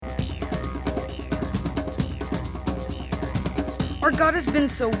Our God has been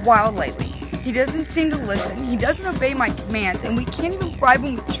so wild lately. He doesn't seem to listen, he doesn't obey my commands, and we can't even bribe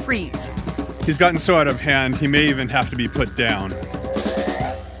him with treats. He's gotten so out of hand, he may even have to be put down.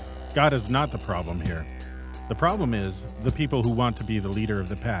 God is not the problem here. The problem is the people who want to be the leader of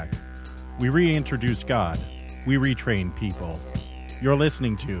the pack. We reintroduce God. We retrain people. You're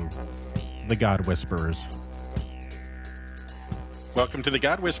listening to The God Whisperers. Welcome to The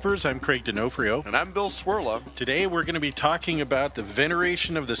God Whisperers. I'm Craig D'Onofrio. And I'm Bill Swirla. Today we're going to be talking about the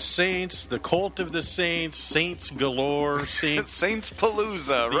veneration of the saints, the cult of the saints, saints galore, Saints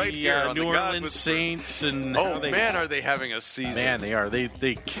Palooza, right here on New the Orleans Saints. And man, are they having a season? Man, they are.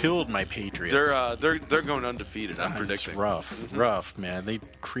 They killed my Patriots. They're going undefeated. I'm predicting. It's rough, man. They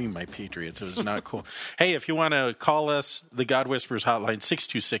creamed my Patriots. It was not cool. Hey, if you want to call us, the God Whisperers hotline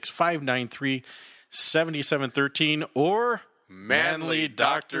 626-593-7713 or Manly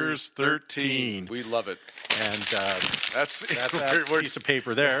Doctors 13. We love it. And that's that piece of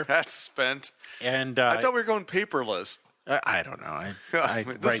paper there. That's spent. And I thought we were going paperless. I don't know.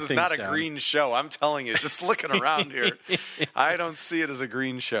 This is not a green show. I'm telling you, just looking around here, I don't see it as a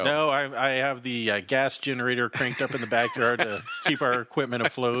green show. No, I have the gas generator cranked up in the backyard to keep our equipment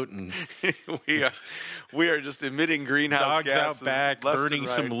afloat, and we are just emitting greenhouse gases. Dogs out back, burning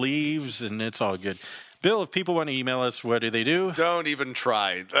some leaves, and it's all good. Bill, if people want to email us, what do they do? Don't even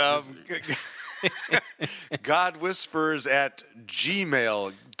try.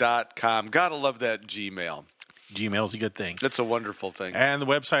 godwhispers@gmail.com. Gotta love that Gmail. Gmail's a good thing. It's a wonderful thing. And the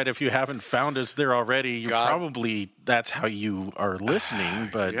website, if you haven't found us there already, that's how you are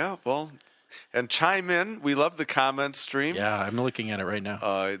listening. But yeah, well, and chime in. We love the comment stream. Yeah, I'm looking at it right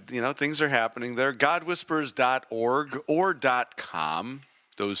now. Things are happening there. Godwhispers.org or .com.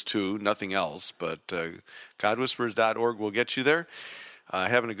 Those two, nothing else, but godwhispers.org will get you there.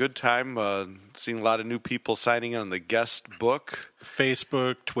 Having a good time, seeing a lot of new people signing in on the guest book.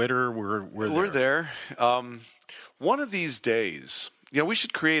 Facebook, Twitter, we're there. One of these days, we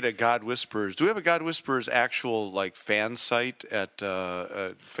should create a God Whisperers. Do we have a God Whisperers actual fan site at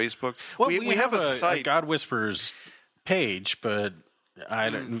Facebook? Well, we have a site, a God Whisperers page, but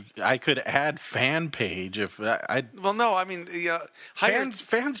I could add fan page if I. Well, no, I mean,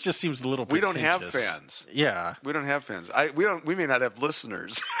 fans just seems a little pretentious. We don't have fans. Yeah, we don't have fans. We may not have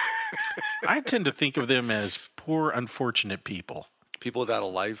listeners. I tend to think of them as poor, unfortunate people. People without a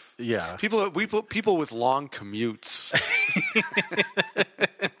life. Yeah, people with long commutes.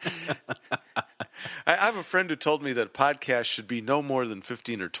 I have a friend who told me that a podcast should be no more than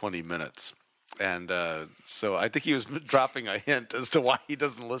 15 or 20 minutes. And so I think he was dropping a hint as to why he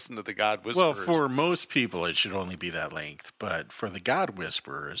doesn't listen to the God Whisperers. Well, for most people, it should only be that length. But for the God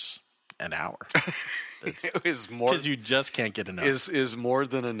Whisperers, an hour. Is more, because you just can't get enough. Is more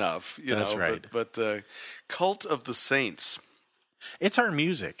than enough. That's right. But the cult of the saints. It's our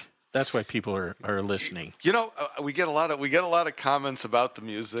music. That's why people are listening. We get a lot of comments about the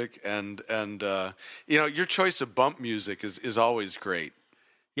music, and your choice of bump music is always great.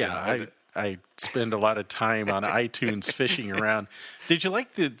 Yeah, I spend a lot of time on iTunes fishing around. Did you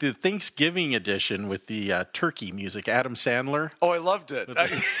like the Thanksgiving edition with the turkey music, Adam Sandler? Oh, I loved it.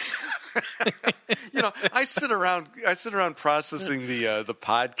 I sit around processing the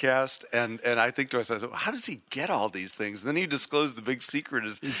podcast, and I think to myself, how does he get all these things? And then he disclosed the big secret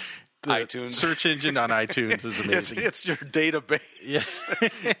is the iTunes. Search engine on iTunes is amazing. It's your database. Yes.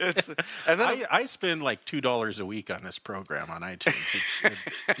 And then I spend like $2 a week on this program on iTunes.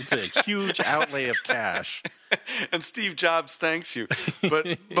 It's a huge outlay of cash. And Steve Jobs thanks you.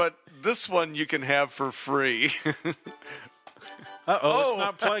 But this one you can have for free. It's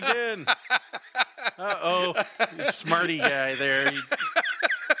not plugged in. Smarty guy there.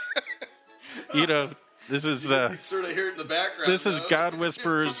 This is sort of hear it in the background. This is God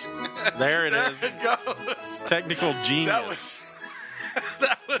Whispers. There it is. It goes. Technical genius.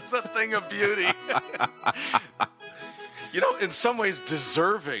 That was a thing of beauty. In some ways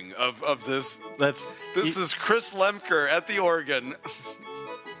deserving of this. This is Chris Lemker at the organ.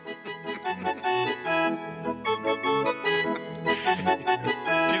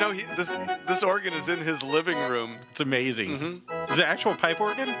 This organ is in his living room. It's amazing. Mm-hmm. Is it actual pipe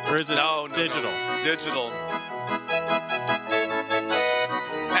organ or is it digital? No. Digital.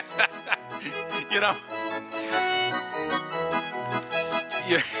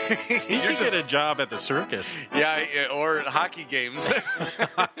 You could get a job at the circus. Yeah, or at hockey games.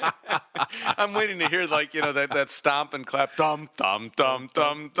 I'm waiting to hear that stomp and clap, dum dum dum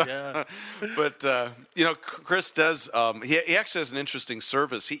dum. Yeah. But Chris does. He actually has an interesting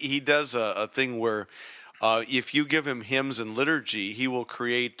service. He does a thing where if you give him hymns and liturgy, he will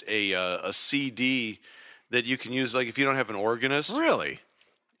create a CD that you can use, like if you don't have an organist. Really?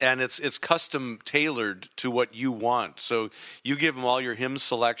 And it's custom tailored to what you want. So you give him all your hymn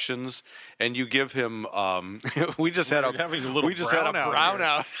selections, and you give him. We just had a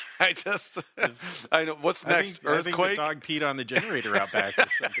brownout. I know what's next. Earthquake. I think the dog peed on the generator out back or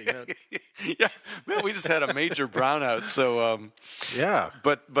something. Yeah, man, we just had a major brownout. So yeah,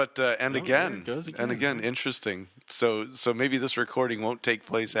 but and again, again, interesting. So maybe this recording won't take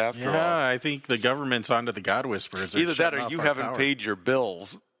place after all. Yeah, I think the government's onto the God Whisperers. Either that, or you haven't paid your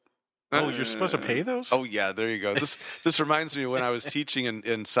bills. Oh, you're supposed to pay those? Oh, yeah, there you go. This reminds me of when I was teaching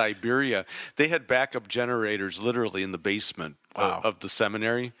in Siberia. They had backup generators literally in the basement of the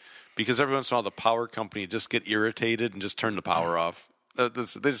seminary, because every once in a while the power company just get irritated and just turn the power off. They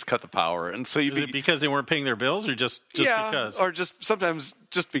just cut the power. And so Is it because they weren't paying their bills, or just because? Or just sometimes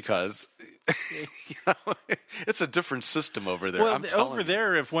just because. It's a different system over there. Well, over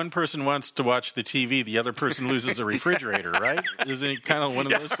there, if one person wants to watch the TV, the other person loses a refrigerator, right? Isn't it kind of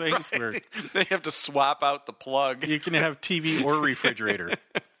one of those things where they have to swap out the plug? You can have TV or refrigerator.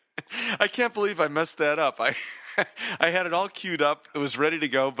 I can't believe I messed that up. I had it all queued up. It was ready to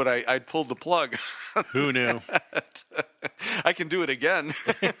go, but I pulled the plug. Who knew? I can do it again.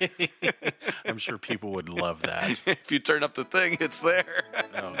 I'm sure people would love that. If you turn up the thing, it's there.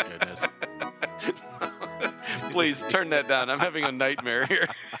 Oh, goodness. Please turn that down. I'm having a nightmare here.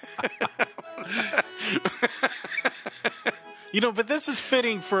 But this is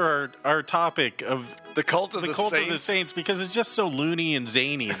fitting for our topiut of the cult of the saints, because it's just so loony and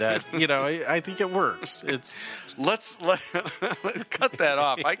zany that I think it works. Let's cut that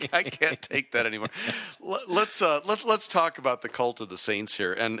off. I can't take that anymore. Let's talk about the cult of the saints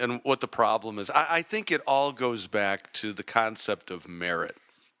here and what the problem is. I think it all goes back to the concept of merit.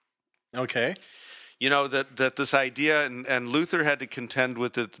 Okay. That this idea, and Luther had to contend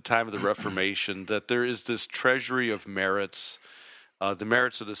with it at the time of the Reformation, that there is this treasury of merits, the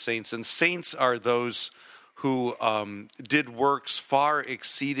merits of the saints. And saints are those who did works far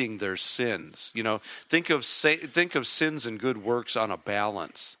exceeding their sins. Think of sins and good works on a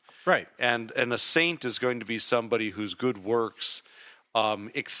balance. Right. And a saint is going to be somebody whose good works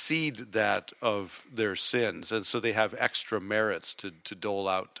exceed that of their sins. And so they have extra merits to dole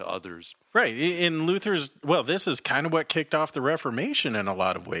out to others. Right. In Luther's, this is kind of what kicked off the Reformation in a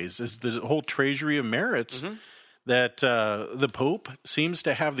lot of ways, is the whole treasury of merits that the Pope seems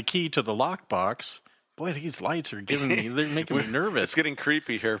to have the key to the lockbox. Boy, these lights are they're making me nervous. It's getting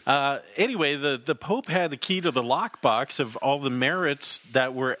creepy here. Anyway, the Pope had the key to the lockbox of all the merits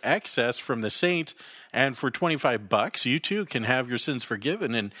that were excess from the saints. And for $25, you too can have your sins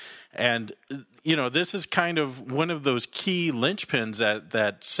forgiven. And this is kind of one of those key linchpins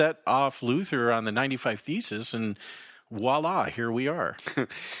that set off Luther on the 95 Thesis, and voila, here we are.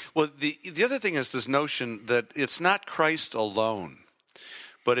 Well, the other thing is this notion that it's not Christ alone,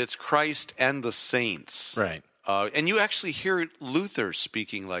 but it's Christ and the saints. Right. And you actually hear Luther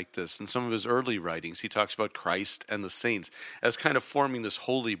speaking like this in some of his early writings. He talks about Christ and the saints as kind of forming this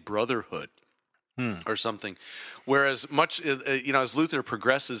holy brotherhood. Or something. Whereas as Luther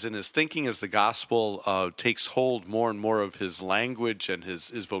progresses in his thinking, as the gospel takes hold more and more of his language and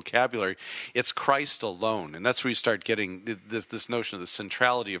his vocabulary, it's Christ alone. And that's where you start getting this notion of the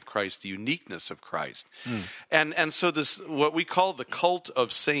centrality of Christ, the uniqueness of Christ. And so this, what we call the cult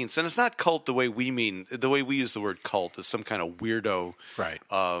of saints, and it's not cult the way we use the word cult is some kind of weirdo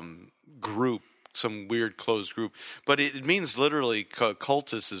group, some weird closed group. But it means literally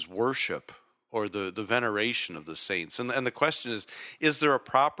cultus is worship, or the veneration of the saints. And the question is there a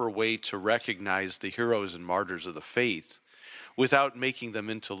proper way to recognize the heroes and martyrs of the faith without making them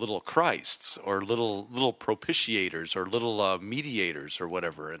into little Christs or little propitiators or little mediators or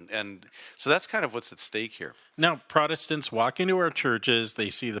whatever? And so that's kind of what's at stake here. Now, Protestants walk into our churches, they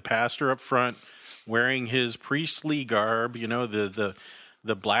see the pastor up front wearing his priestly garb, the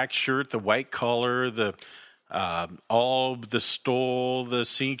black shirt, the white collar, all the stole, the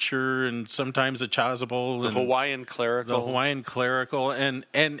cincture, and sometimes the chasuble, the Hawaiian clerical, and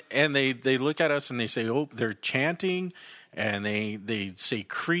they look at us and they say, oh, they're chanting, and they say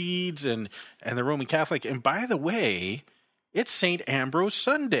creeds, and they're Roman Catholic. And by the way, it's St. Ambrose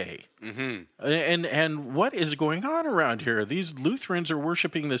Sunday. And what is going on around here? These Lutherans are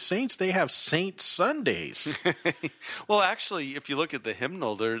worshiping the saints. They have Saint Sundays. Well, actually, if you look at the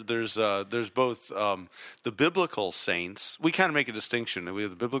hymnal, there's both the biblical saints. We kind of make a distinction. We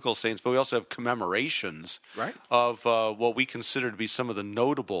have the biblical saints, but we also have commemorations of what we consider to be some of the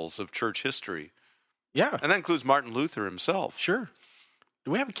notables of church history. Yeah. And that includes Martin Luther himself. Sure.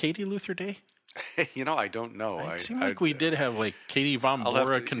 Do we have a Katie Luther Day? I don't know. It seemed like we did have like Katie Von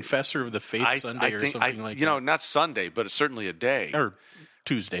Bora, Confessor of the Faith Sunday or something like that. Not Sunday, but it's certainly a day. Or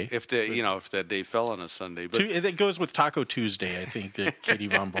Tuesday. If that day fell on a Sunday. But it goes with Taco Tuesday, I think, Katie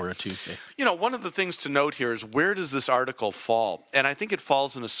Von Bora Tuesday. One of the things to note here is, where does this article fall? And I think it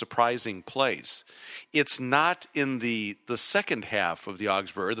falls in a surprising place. It's not in the second half of the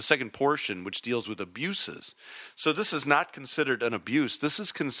Augsburg, or the second portion, which deals with abuses. So this is not considered an abuse. This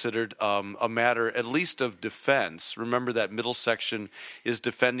is considered a matter, at least, of defense. Remember that middle section is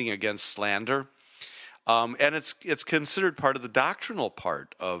defending against slander. And it's considered part of the doctrinal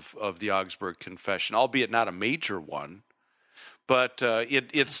part of the Augsburg Confession, albeit not a major one. But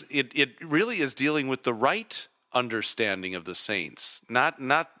it really is dealing with the right understanding of the saints, not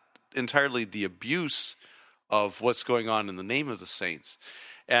entirely the abuse of what's going on in the name of the saints.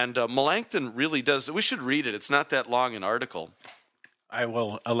 And Melanchthon really does. We should read it. It's not that long an article. I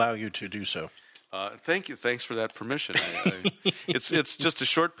will allow you to do so. Thank you. Thanks for that permission. It's just a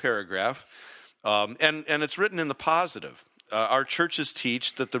short paragraph. And it's written in the positive. Our churches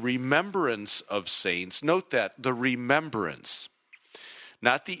teach that the remembrance of saints, note that, the remembrance,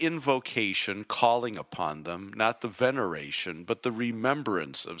 not the invocation, calling upon them, not the veneration, but the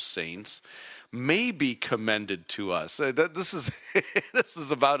remembrance of saints may be commended to us. This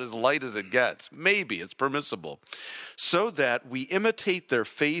is about as light as it gets. Maybe, it's permissible. So that we imitate their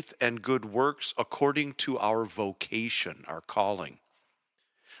faith and good works according to our vocation, our calling.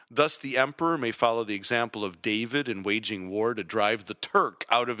 Thus the emperor may follow the example of David in waging war to drive the Turk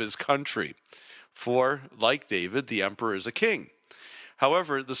out of his country. For, like David, the emperor is a king.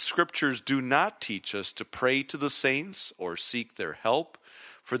 However, the scriptures do not teach us to pray to the saints or seek their help,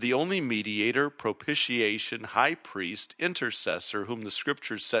 for the only mediator, propitiation, high priest, intercessor, whom the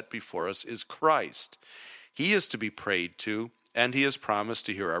scriptures set before us, is Christ. He is to be prayed to, and he has promised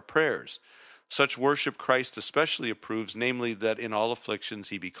to hear our prayers. Such worship Christ especially approves, namely that in all afflictions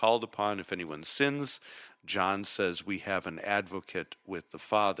he be called upon if anyone sins. John says we have an advocate with the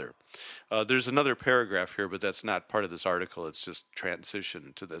Father. There's another paragraph here, but that's not part of this article. It's just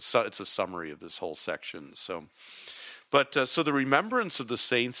transition to this. It's a summary of this whole section. So the remembrance of the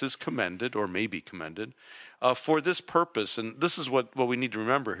saints is commended, or may be commended, for this purpose. And this is what we need to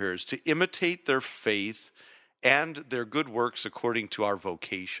remember here, is to imitate their faith and their good works according to our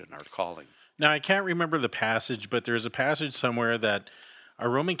vocation, our calling. Now, I can't remember the passage, but there's a passage somewhere that our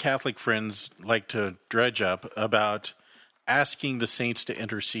Roman Catholic friends like to dredge up about asking the saints to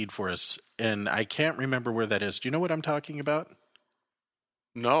intercede for us. And I can't remember where that is. Do you know what I'm talking about?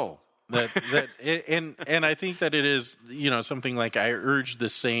 No. And I think that it is, something like, I urge the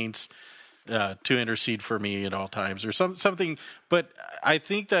saints to intercede for me at all times, or something. But I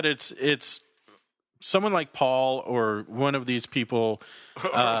think that it's someone like Paul or one of these people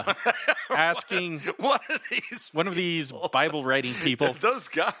asking one of these Bible writing people, those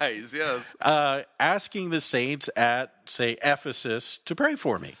guys, yes, asking the saints at, say, Ephesus to pray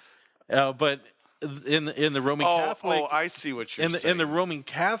for me. But in the Roman Catholic, I see what you're saying. In the Roman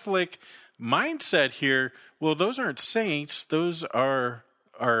Catholic mindset here, well, those aren't saints; those are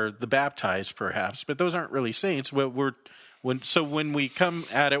the baptized, perhaps, but those aren't really saints. When we come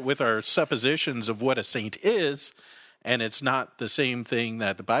at it with our suppositions of what a saint is, and it's not the same thing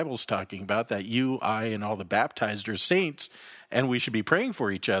that the Bible's talking about, that you, I, and all the baptized are saints, and we should be praying for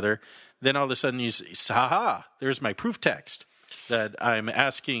each other, then all of a sudden you say, ha, there's my proof text that I'm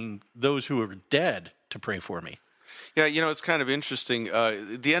asking those who are dead to pray for me. Yeah, it's kind of interesting.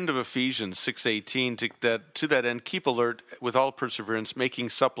 The end of Ephesians 6:18, to that end, keep alert with all perseverance, making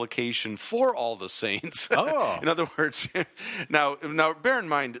supplication for all the saints. Oh. In other words, now bear in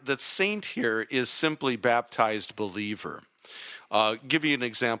mind that saint here is simply baptized believer. Give you an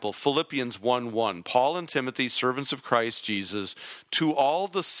example. Philippians 1:1. Paul and Timothy, servants of Christ Jesus, to all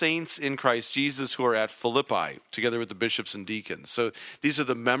the saints in Christ Jesus who are at Philippi, together with the bishops and deacons. So these are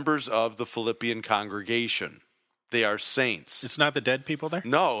the members of the Philippian congregation. They are saints. It's not the dead people there?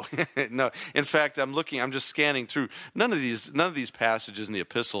 No, no. In fact, I'm just scanning through. None of these passages in the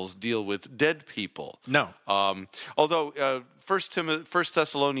epistles deal with dead people. No. Although 1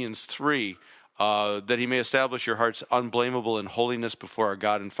 Thessalonians 3, that he may establish your hearts unblameable in holiness before our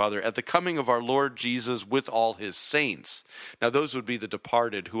God and Father at the coming of our Lord Jesus with all his saints. Now, those would be the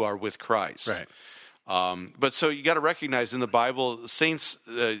departed who are with Christ. Right. But so you got to recognize in the Bible, saints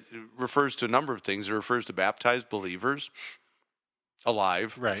refers to a number of things. It refers to baptized believers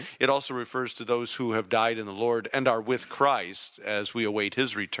alive. Right. It also refers to those who have died in the Lord and are with Christ as we await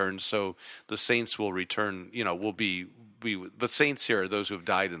his return. So the saints will return, will be the saints here are those who have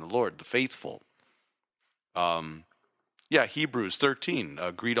died in the Lord, the faithful. Yeah, Hebrews 13.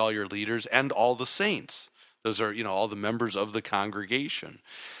 Greet all your leaders and all the saints. Those are, all the members of the congregation.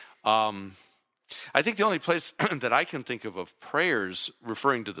 I think the only place that I can think of prayers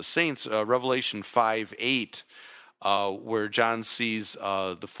referring to the saints, Revelation 5:8, where John sees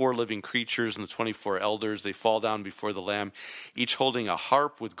the 4 living creatures and the 24 elders. They fall down before the Lamb, each holding a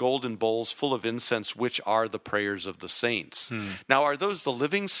harp with golden bowls full of incense, which are the prayers of the saints. Now, are those the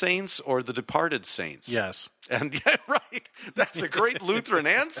living saints or the departed saints? Yes. And yeah, right. That's a great Lutheran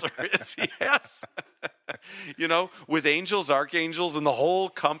answer. Is yes. With angels, archangels, and the whole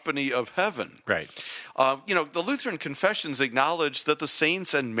company of heaven. Right. The Lutheran confessions acknowledge that the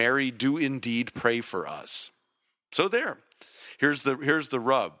saints and Mary do indeed pray for us. So there. Here's the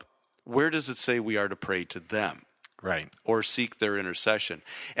rub. Where does it say we are to pray to them? Right. Or seek their intercession?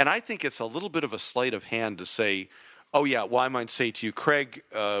 And I think it's a little bit of a sleight of hand to say, oh, yeah, well, I might say to you, Craig,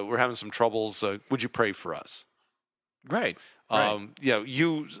 we're having some troubles. Would you pray for us? Right.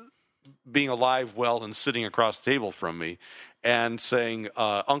 You being alive, well, and sitting across the table from me and saying,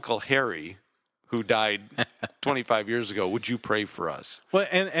 Uncle Harry, who died 25 years ago, would you pray for us? Well,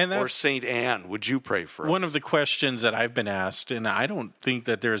 and that's, or St. Anne, would you pray for us? One of the questions that I've been asked, and I don't think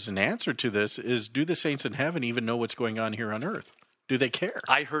that there's an answer to this, is do the saints in heaven even know what's going on here on earth? Do they care?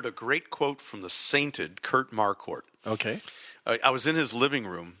 I heard a great quote from the sainted Kurt Marquardt. Okay. I was in his living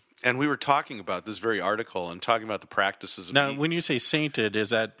room, and we were talking about this very article and talking about the practices of Now, when you say sainted, is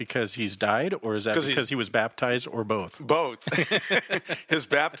that because he's died, or is that because he was baptized, or both? Both. His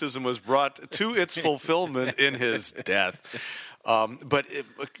baptism was brought to its fulfillment in his death. But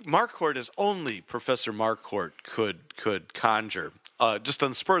Marquardt is only Professor Marquardt could conjure, just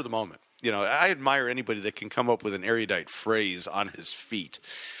on the spur of the moment. I admire anybody that can come up with an erudite phrase on his feet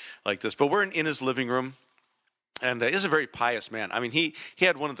like this. But we're in his living room. And he's a very pious man. I mean, he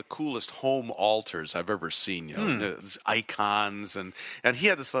had one of the coolest home altars I've ever seen. These icons, and he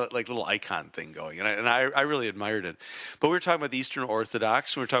had this little icon thing going, and I really admired it. But we were talking about the Eastern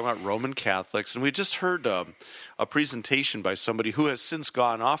Orthodox, and we were talking about Roman Catholics, and we just heard a presentation by somebody who has since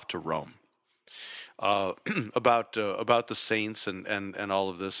gone off to Rome. About the saints and all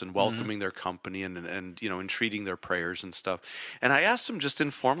of this, and welcoming their company and entreating their prayers and stuff. And I asked him just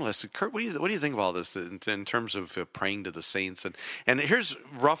informally, I said, Kurt, what do you think of all this in terms of praying to the saints? And here's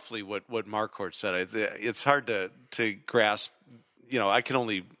roughly what Marquardt said. It's hard to grasp. I can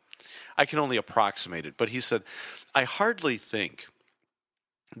only approximate it. But he said, I hardly think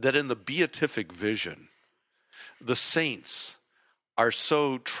that in the beatific vision, the saints are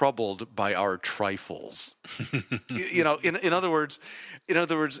so troubled by our trifles. In other words,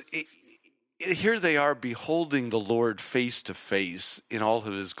 here they are beholding the Lord face to face in all of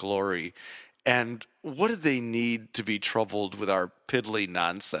his glory. And what do they need to be troubled with our piddly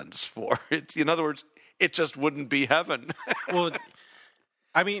nonsense for? In other words, it just wouldn't be heaven. Well,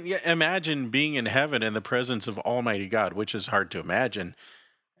 I mean, imagine being in heaven in the presence of Almighty God, which is hard to imagine.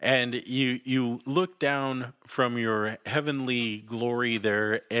 And you look down from your heavenly glory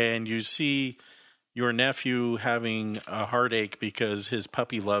there, and you see your nephew having a heartache because his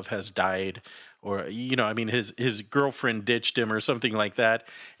puppy love has died, or his girlfriend ditched him, or something like that.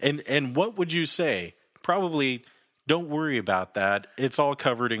 And what would you say? Probably, don't worry about that. It's all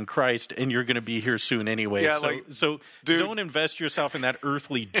covered in Christ, and you're going to be here soon anyway. Yeah, so dude, don't invest yourself in that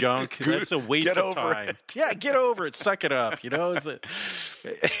earthly junk. That's a waste of time. It. Yeah, get over it. Suck it up.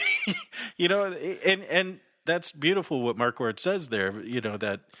 And that's beautiful what Marquardt says there.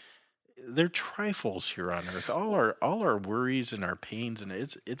 That they're trifles here on earth. All our worries and our pains, and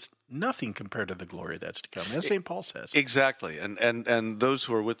it's nothing compared to the glory that's to come. As St. Paul says. Exactly. And those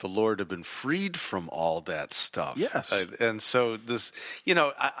who are with the Lord have been freed from all that stuff. Yes. And so this,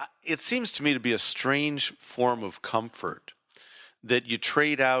 it seems to me to be a strange form of comfort that you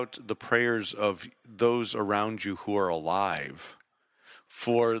trade out the prayers of those around you who are alive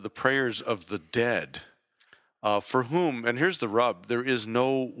for the prayers of the dead. For whom, and here's the rub, there is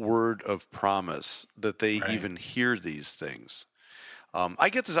no word of promise that they even hear these things. I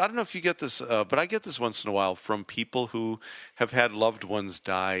get this, I don't know if you get this, but I get this once in a while from people who have had loved ones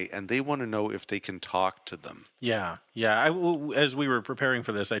die, and they want to know if they can talk to them. Yeah. As we were preparing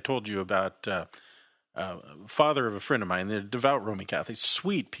for this, I told you about father of a friend of mine, they're devout Roman Catholics,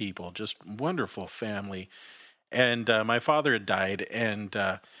 sweet people, just wonderful family. And my father had died, and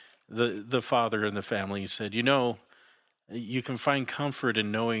the father in the family said, You can find comfort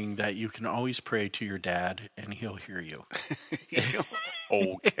in knowing that you can always pray to your dad and he'll hear you.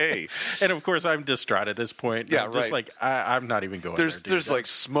 Okay. And of course, I'm distraught at this point. Yeah, I'm just right. I'm not even going there. There's like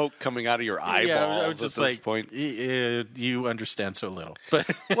smoke coming out of your eyeballs I was just at this point. You understand so little. But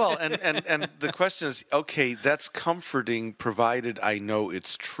Well, and the question is, okay, that's comforting provided I know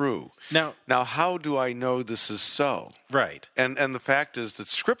it's true. Now, how do I know this is so? right. And the fact is that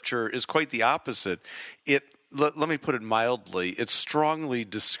Scripture is quite the opposite. Let me put it mildly, it strongly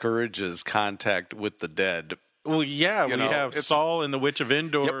discourages contact with the dead. Well, yeah, we have it's- Saul and the Witch of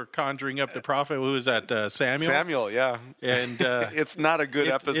Endor conjuring up the prophet. Who was that? Samuel? Samuel, yeah. And it's not a good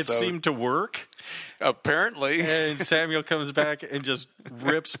episode. It seemed to work. Apparently. And Samuel comes back and just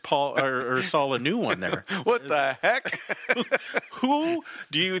rips Paul or Saul a new one there. What the heck? Who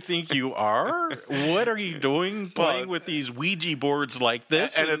do you think you are? What are you doing playing with these Ouija boards like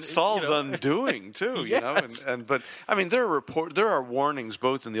this? And it's Saul's undoing too, Yes. But I mean, there are warnings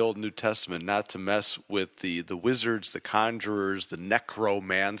both in the Old and New Testament not to mess with the wizards, the conjurers, the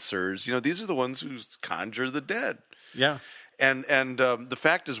necromancers. These are the ones who conjure the dead. Yeah. And the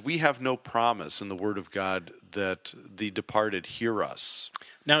fact is, we have no promise in the Word of God that the departed hear us.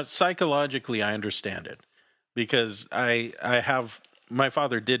 Now, psychologically, I understand it because my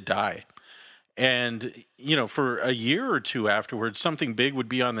father did die. And, for a year or two afterwards, something big would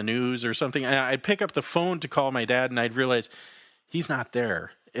be on the news or something. And I'd pick up the phone to call my dad and I'd realize he's not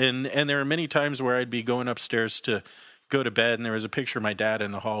there. And there are many times where I'd be going upstairs to go to bed and there was a picture of my dad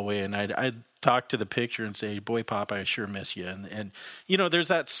in the hallway and I'd talk to the picture and say, boy, Pop, I sure miss you. And there's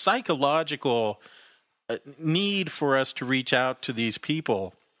that psychological need for us to reach out to these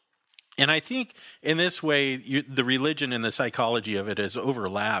people. And I think in this way, the religion and the psychology of it has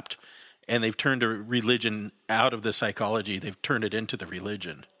overlapped and they've turned a religion out of the psychology. They've turned it into the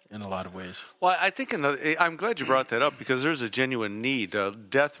religion in a lot of ways. Well, I think I'm glad you brought that up because there's a genuine need.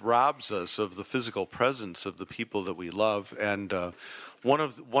 Death robs us of the physical presence of the people that we love, and one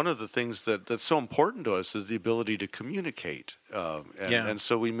of the things that's so important to us is the ability to communicate. And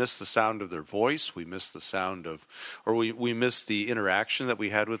so we miss the sound of their voice, we miss the sound of, or we miss the interaction that we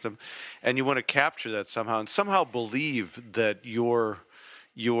had with them, and you want to capture that somehow, and somehow believe that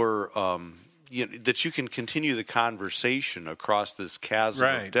that you can continue the conversation across this chasm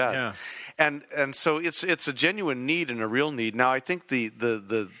of death. Yeah. And so it's a genuine need and a real need. Now, I think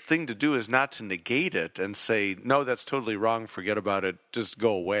the thing to do is not to negate it and say, no, that's totally wrong, forget about it, just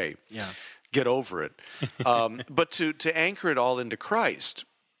go away. Yeah. Get over it. But to anchor it all into Christ.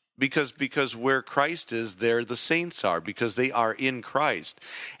 Because where Christ is, there the saints are, because they are in Christ.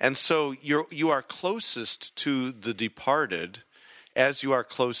 And so you are closest to the departed as you are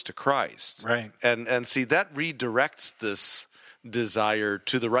close to Christ. Right. And see, that redirects this desire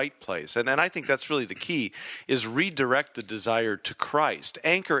to the right place. And I think that's really the key, is redirect the desire to Christ.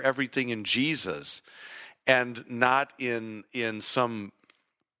 Anchor everything in Jesus and not in some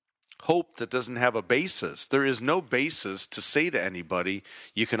hope that doesn't have a basis. There is no basis to say to anybody,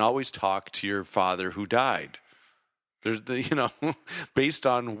 you can always talk to your father who died. There's based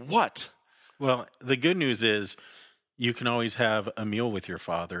on what? Well, the good news is you can always have a meal with your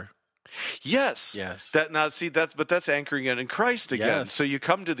father. Yes. But that's anchoring it in Christ again. Yes. So you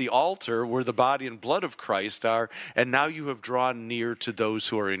come to the altar where the body and blood of Christ are, and now you have drawn near to those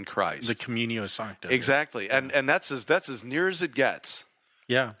who are in Christ. The communio sancta. Exactly. Yeah. And that's as near as it gets.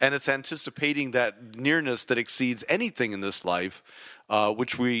 Yeah. And it's anticipating that nearness that exceeds anything in this life,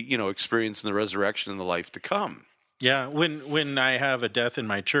 which we, experience in the resurrection and the life to come. Yeah. When I have a death in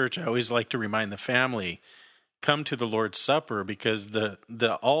my church, I always like to remind the family, come to the Lord's Supper, because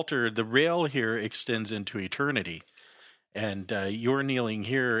the altar, the rail here extends into eternity. And you're kneeling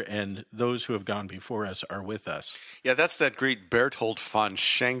here, and those who have gone before us are with us. Yeah, that's that great Berthold von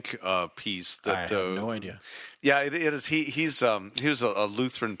Schenk piece. That I have no idea. Yeah, it is. He was a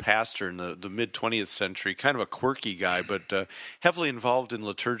Lutheran pastor in the mid 20th century, kind of a quirky guy, but heavily involved in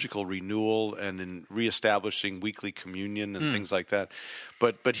liturgical renewal and in reestablishing weekly communion and things like that.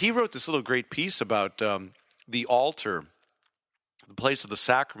 But he wrote this little great piece about the altar, the place of the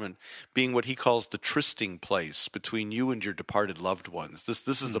sacrament, being what he calls the trysting place between you and your departed loved ones. This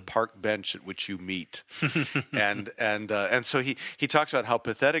is the park bench at which you meet, and so he talks about how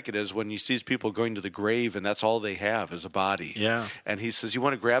pathetic it is when you see people going to the grave and that's all they have is a body. Yeah, and he says you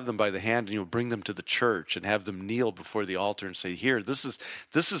want to grab them by the hand and you bring them to the church and have them kneel before the altar and say, "Here, this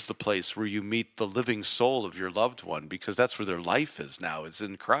is the place where you meet the living soul of your loved one, because that's where their life is now. It's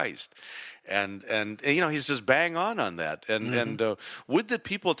in Christ." And he's just bang on that, and would that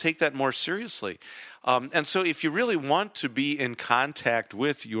people take that more seriously. And so, if you really want to be in contact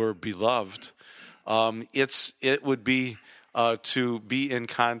with your beloved, It would be to be in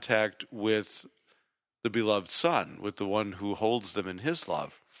contact with the beloved Son, with the one who holds them in his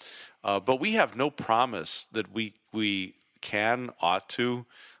love. But we have no promise that we ought to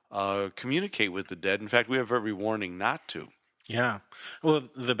communicate with the dead. In fact, we have every warning not to. Yeah. Well,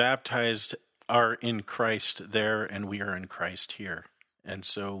 the baptized are in Christ there, and we are in Christ here. And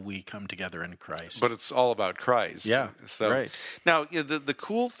so we come together in Christ. But it's all about Christ. Yeah, right. Now, the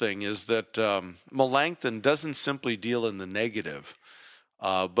cool thing is that Melanchthon doesn't simply deal in the negative,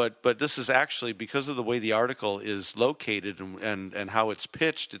 but this is actually, because of the way the article is located and how it's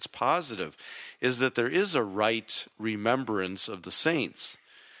pitched, it's positive, is that there is a right remembrance of the saints.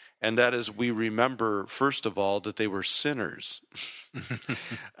 And that is, we remember, first of all, that they were sinners,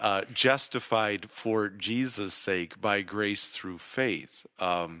 justified for Jesus' sake by grace through faith.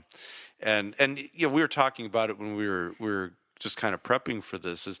 And we were talking about it when we were just kind of prepping for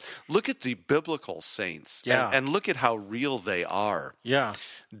this. Is look at the biblical saints, and look at how real they are. Yeah,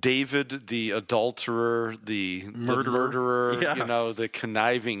 David, the adulterer, the murderer, the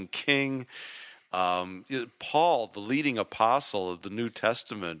conniving king. Paul, the leading apostle of the New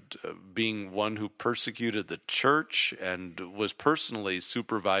Testament, being one who persecuted the church and was personally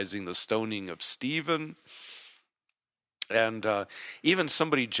supervising the stoning of Stephen. And even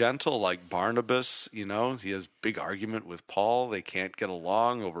somebody gentle like Barnabas, he has big argument with Paul. They can't get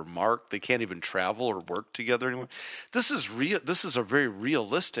along over Mark. They can't even travel or work together anymore. This is real. This is a very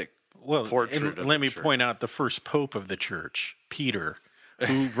realistic portrait. And let me point out the first pope of the church, Peter,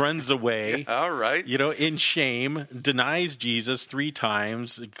 who runs away, all right, in shame, denies Jesus 3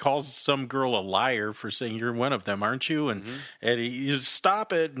 times, calls some girl a liar for saying, "You're one of them, aren't you?" And he says,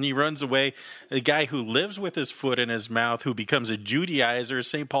 "Stop it," and he runs away. The guy who lives with his foot in his mouth, who becomes a Judaizer,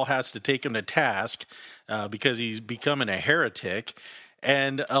 St. Paul has to take him to task because he's becoming a heretic.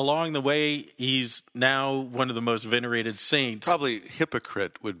 And along the way, he's now one of the most venerated saints. Probably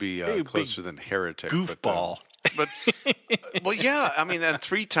hypocrite would be closer than heretic. Goofball. But well, yeah. I mean, and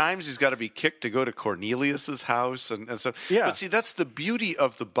 3 times he's got to be kicked to go to Cornelius's house, and so. Yeah. But see, that's the beauty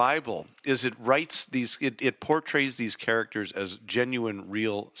of the Bible: is it writes these, it portrays these characters as genuine,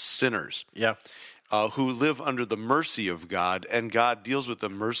 real sinners. Yeah. Who live under the mercy of God, and God deals with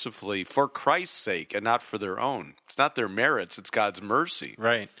them mercifully for Christ's sake and not for their own. It's not their merits, it's God's mercy.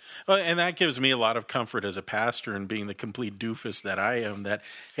 Right. Well, and that gives me a lot of comfort as a pastor, and being the complete doofus that I am, that,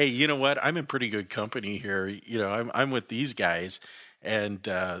 hey, you know what? I'm in pretty good company here. I'm with these guys, and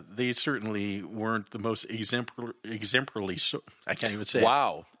they certainly weren't the most exemplary. I can't even say it.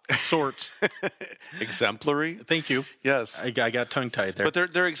 Wow. Sorts. Exemplary. Thank you. Yes, I got tongue tied there.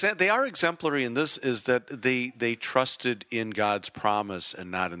 But they are exemplary in this, is that they trusted in God's promise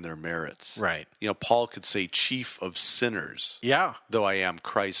and not in their merits. Right. Paul could say, "Chief of sinners." Yeah. Though I am,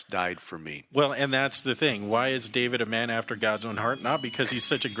 Christ died for me. Well, and that's the thing. Why is David a man after God's own heart? Not because he's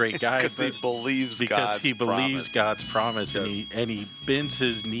such a great guy, but he believes God's promise, yes. and he bends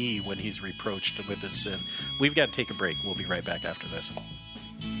his knee when he's reproached with his sin. We've got to take a break. We'll be right back after this.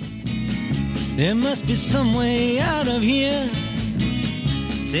 There must be some way out of here,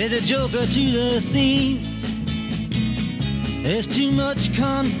 said the joker to the thief. There's too much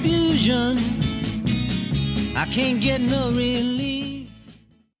confusion, I can't get no relief.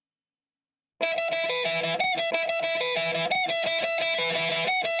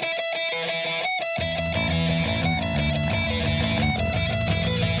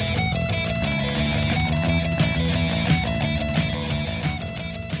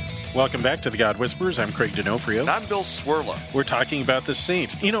 Welcome back to the God Whisperers. I'm Craig D'Onofrio. And I'm Bill Swirla. We're talking about the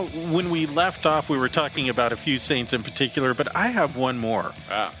saints. When we left off, we were talking about a few saints in particular, but I have one more.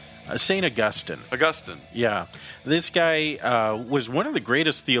 St. Augustine. Yeah. This guy was one of the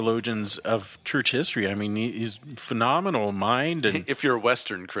greatest theologians of church history. I mean, he's phenomenal mind. And if you're a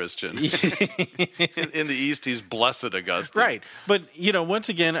Western Christian. in the East, he's Blessed Augustine. Right. But, once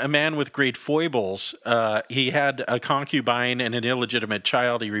again, a man with great foibles. He had a concubine and an illegitimate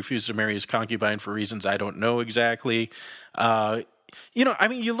child. He refused to marry his concubine for reasons I don't know exactly.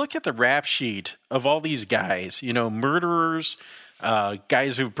 You look at the rap sheet of all these guys, murderers,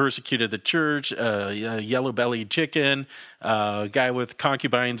 guys who persecuted the church, yellow-bellied chicken, guy with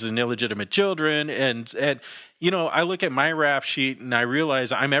concubines and illegitimate children, and I look at my rap sheet and I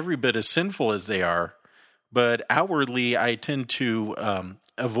realize I'm every bit as sinful as they are, but outwardly I tend to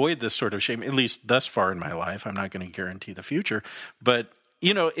avoid this sort of shame, at least thus far in my life. I'm not going to guarantee the future, but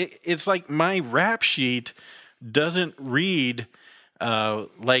it's like my rap sheet doesn't read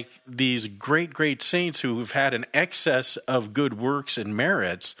like these great saints who have had an excess of good works and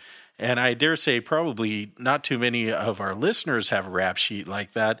merits. And I dare say probably not too many of our listeners have a rap sheet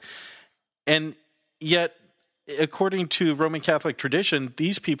like that. And yet, according to Roman Catholic tradition,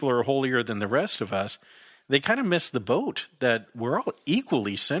 these people are holier than the rest of us. They kind of miss the boat that we're all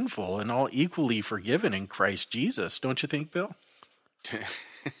equally sinful and all equally forgiven in Christ Jesus. Don't you think, Bill?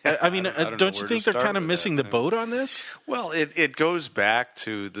 I mean, don't you think they're kind of missing the boat on this? Well, it goes back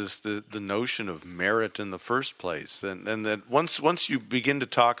to this the notion of merit in the first place, and that once you begin to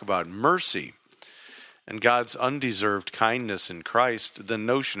talk about mercy and God's undeserved kindness in Christ, the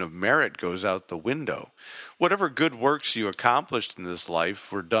notion of merit goes out the window. Whatever good works you accomplished in this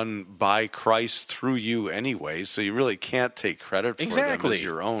life were done by Christ through you anyway, so you really can't take credit for them as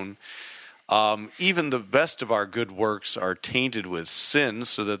your own. Even the best of our good works are tainted with sin,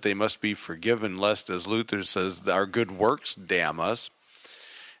 so that they must be forgiven, lest, as Luther says, our good works damn us.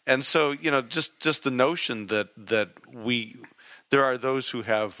 And so, just the notion that there are those who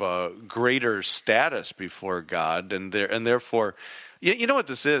have greater status before God, and therefore, you know what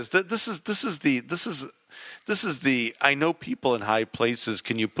this is? This is the I know people in high places.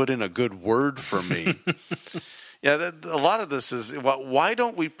 Can you put in a good word for me? Yeah, a lot of this is, why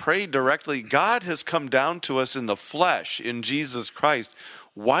don't we pray directly? God has come down to us in the flesh, in Jesus Christ.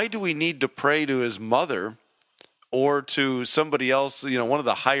 Why do we need to pray to his mother or to somebody else, one of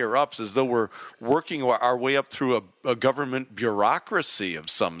the higher ups, as though we're working our way up through a government bureaucracy of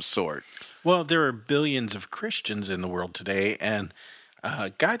some sort? Well, there are billions of Christians in the world today, and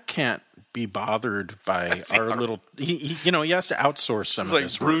God can't be bothered by our little. He has to outsource some of this.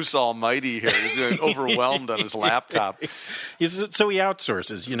 It's like Bruce Almighty here. He's overwhelmed on his laptop. So he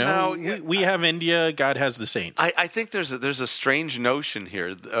outsources. We have India. God has the saints. I think there's a strange notion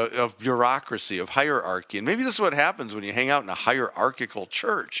here of bureaucracy, of hierarchy, and maybe this is what happens when you hang out in a hierarchical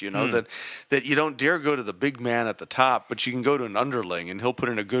church. That you don't dare go to the big man at the top, but you can go to an underling, and he'll put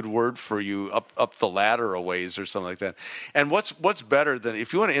in a good word for you up the ladder a ways or something like that. And what's better than,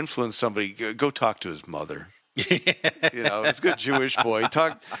 if you want to influence somebody, go talk to his mother. He's a good Jewish boy.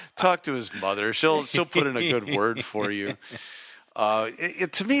 Talk to his mother. She'll put in a good word for you.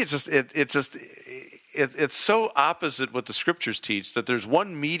 To me, it's so opposite what the scriptures teach, that there's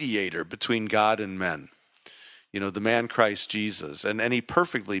one mediator between God and men. The man Christ Jesus, and he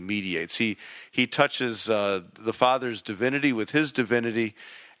perfectly mediates. He touches the Father's divinity with his divinity,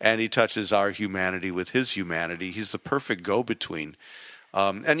 and he touches our humanity with his humanity. He's the perfect go-between.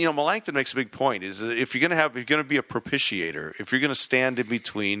 And Melanchthon makes a big point: is if you're going to be a propitiator, if you're going to stand in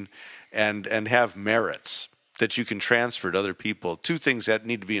between and have merits that you can transfer to other people, two things that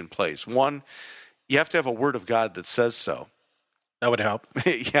need to be in place. One, you have to have a word of God that says so. That would help.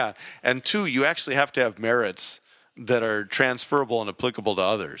 Yeah. And two, you actually have to have merits that are transferable and applicable to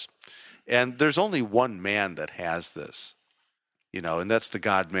others. And there's only one man that has this. And that's the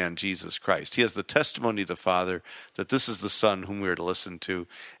God-man, Jesus Christ. He has the testimony of the Father that this is the Son whom we are to listen to,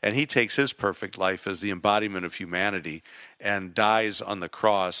 and he takes his perfect life as the embodiment of humanity and dies on the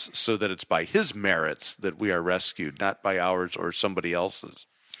cross so that it's by his merits that we are rescued, not by ours or somebody else's.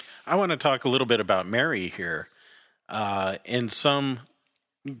 I want to talk a little bit about Mary here. In some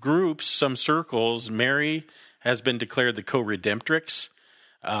groups, some circles, Mary has been declared the co-redemptrix.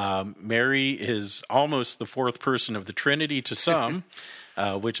 Mary is almost the fourth person of the Trinity to some,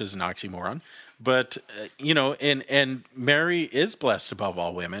 which is an oxymoron. But, and Mary is blessed above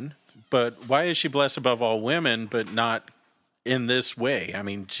all women. But why is she blessed above all women, but not in this way? I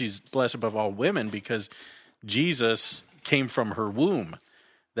mean, she's blessed above all women because Jesus came from her womb,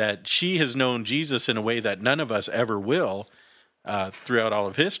 that she has known Jesus in a way that none of us ever will throughout all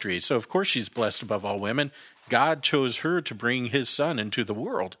of history. So, of course, she's blessed above all women. God chose her to bring his son into the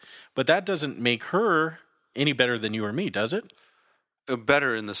world. But that doesn't make her any better than you or me, does it?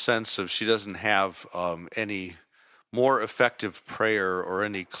 Better in the sense of she doesn't have any more effective prayer or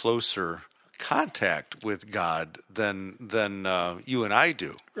any closer contact with God than you and I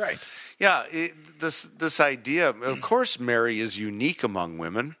do. Right. Yeah, this idea, of course, Mary is unique among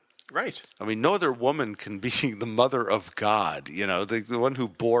women. Right. I mean, no other woman can be the mother of God, the one who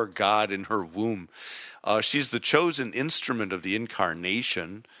bore God in her womb. She's the chosen instrument of the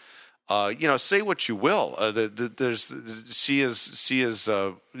incarnation. Say what you will. She is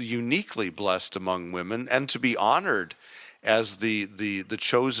uniquely blessed among women, and to be honored as the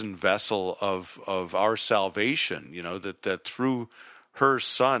chosen vessel of our salvation. That through her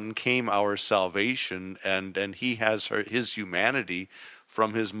Son came our salvation, and he has his humanity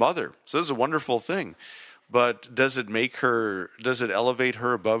from his mother. So this is a wonderful thing. But does it elevate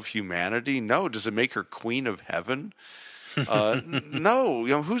her above humanity? No. Does it make her queen of heaven? No.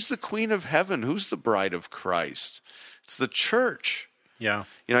 Who's the queen of heaven? Who's the bride of Christ? It's the church. Yeah.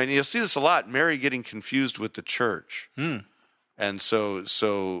 And you'll see this a lot, Mary getting confused with the church. And so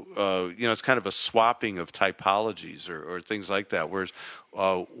it's kind of a swapping of typologies or things like that. Whereas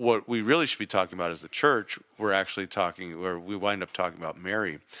what we really should be talking about as the church, where we wind up talking about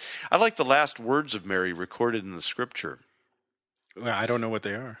Mary. I like the last words of Mary recorded in the Scripture. Well, I don't know what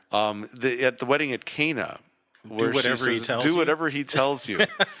they are. At the wedding at Cana. Do whatever he tells you. Do whatever he tells you.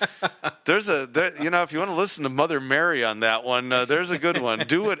 If you want to listen to Mother Mary on that one, there's a good one.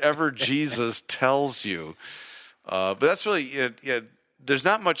 Do whatever Jesus tells you. But that's really, there's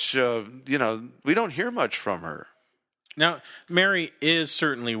not much, we don't hear much from her. Now, Mary is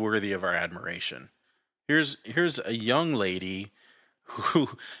certainly worthy of our admiration. Here's a young lady who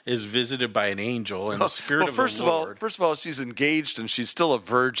is visited by an angel and the Spirit of the Lord. First of all, she's engaged and she's still a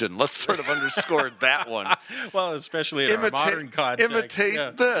virgin. Let's sort of underscore that one. Well, especially in our modern context.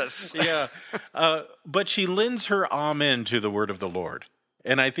 Imitate this. Yeah. But she lends her amen to the word of the Lord.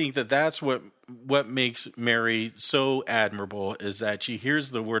 And I think that's what makes Mary so admirable, is that she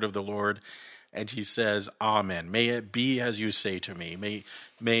hears the word of the Lord and she says, amen. May it be as you say to me.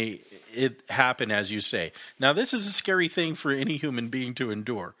 May it happen as you say. Now, this is a scary thing for any human being to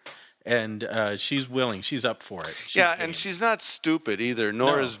endure. And she's willing. She's up for it. And she's not stupid either,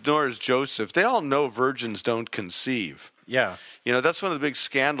 nor is Joseph. They all know virgins don't conceive. Yeah. That's one of the big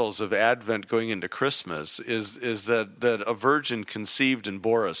scandals of Advent going into Christmas is that a virgin conceived and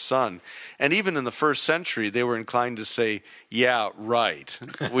bore a son. And even in the first century, they were inclined to say, yeah, right.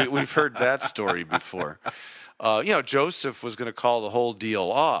 We've heard that story before. Joseph was going to call the whole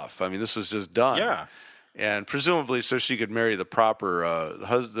deal off. I mean, this was just done. Yeah. And presumably so she could marry the proper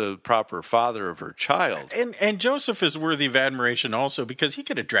father of her child. And Joseph is worthy of admiration also because he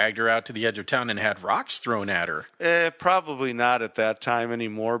could have dragged her out to the edge of town and had rocks thrown at her. Probably not at that time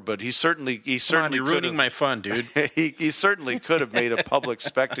anymore, but he certainly you're ruining my fun, dude. he certainly could have made a public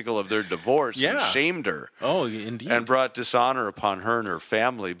spectacle of their divorce and shamed her. Oh, indeed. And brought dishonor upon her and her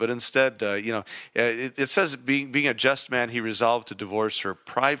family. But instead, it says being a just man, he resolved to divorce her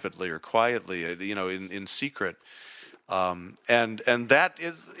privately or quietly, in secret. And that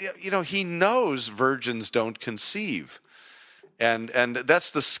is, he knows virgins don't conceive. And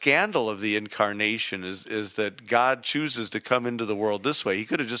that's the scandal of the incarnation is that God chooses to come into the world this way. He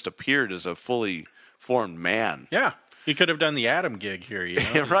could have just appeared as a fully formed man. Yeah. He could have done the Adam gig here,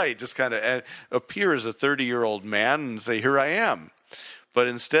 Right. Just kind of appear as a 30-year-old man and say, here I am. But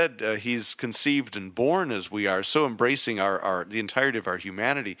instead, he's conceived and born as we are, so embracing the entirety of our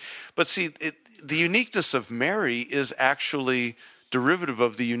humanity. But see, the uniqueness of Mary is actually derivative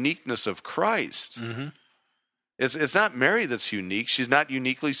of the uniqueness of Christ. Mm-hmm. It's not Mary that's unique. She's not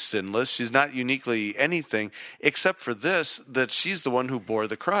uniquely sinless. She's not uniquely anything, except for this, that she's the one who bore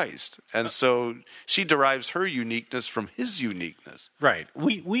the Christ. And so she derives her uniqueness from his uniqueness. Right.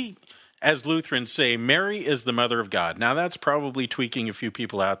 We as Lutherans say, Mary is the mother of God. Now, that's probably tweaking a few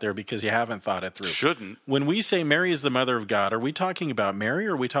people out there because you haven't thought it through. Shouldn't. When we say Mary is the mother of God, are we talking about Mary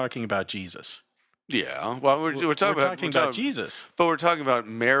or are we talking about Jesus? Yeah, well, we're talking about Jesus. But we're talking about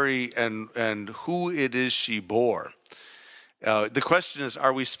Mary and who it is she bore. The question is,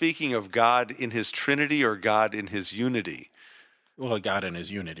 are we speaking of God in his Trinity or God in his unity? Well, God in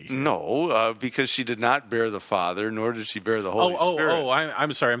his unity. No, because she did not bear the Father, nor did she bear the Holy Spirit.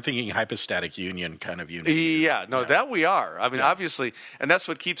 I'm sorry. I'm thinking hypostatic union kind of unity. Yeah, that we are. I mean, obviously, and that's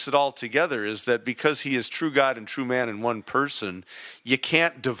what keeps it all together is that because he is true God and true man in one person, you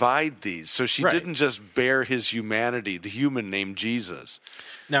can't divide these. So she didn't just bear his humanity, the human named Jesus.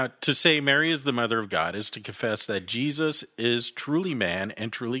 Now, to say Mary is the mother of God is to confess that Jesus is truly man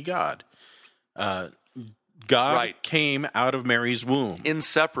and truly God. God came out of Mary's womb.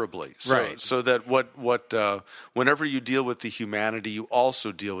 Inseparably. So that whenever you deal with the humanity, you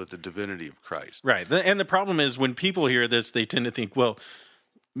also deal with the divinity of Christ. Right. And the problem is when people hear this, they tend to think, well,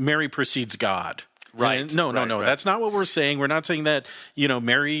 Mary precedes God. Right. No. That's not what we're saying. We're not saying that,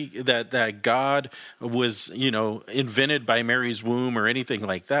 Mary, that God was, invented by Mary's womb or anything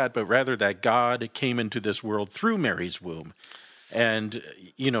like that, but rather that God came into this world through Mary's womb. And,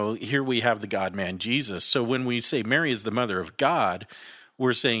 here we have the God-man Jesus. So when we say Mary is the mother of God,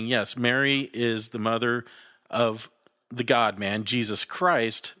 we're saying, yes, Mary is the mother of the God-man, Jesus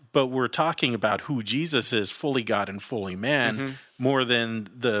Christ, but we're talking about who Jesus is, fully God and fully man, more than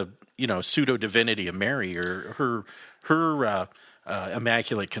the, pseudo-divinity of Mary or her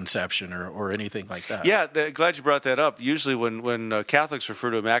immaculate conception or anything like that. Yeah, glad you brought that up. Usually when Catholics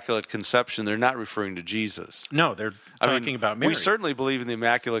refer to Immaculate Conception, they're not referring to Jesus. No, they're talking about Mary. We certainly believe in the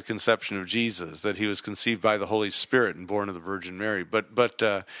Immaculate Conception of Jesus, that he was conceived by the Holy Spirit and born of the Virgin Mary. But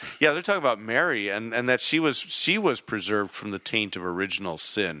yeah, they're talking about Mary and that she was preserved from the taint of original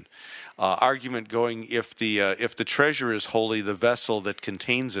sin. Argument going, if the treasure is holy, the vessel that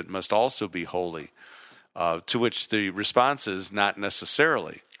contains it must also be holy. To which the response is not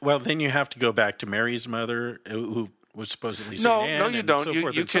necessarily. Well, then you have to go back to Mary's mother, who was supposedly Saint Anne. No, you don't. So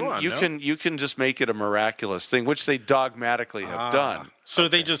You can just make it a miraculous thing, which they dogmatically have done. So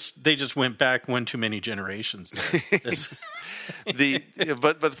okay. they just went back one too many generations there.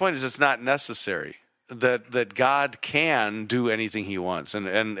 But the point is, it's not necessary that God can do anything he wants,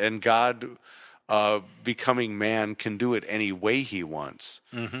 and God becoming man can do it any way he wants.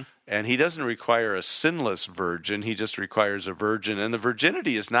 Mm-hmm. And he doesn't require a sinless virgin. He just requires a virgin. And the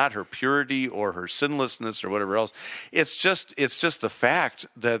virginity is not her purity or her sinlessness or whatever else. It's just the fact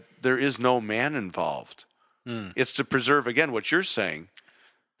that there is no man involved. Mm. It's to preserve, again, what you're saying,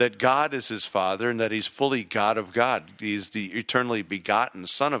 that God is his father and that he's fully God of God. He's the eternally begotten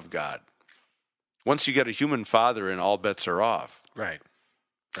Son of God. Once you get a human father in, all bets are off. Right.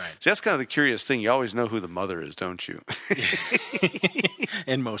 Right. See, that's kind of the curious thing. You always know who the mother is, don't you?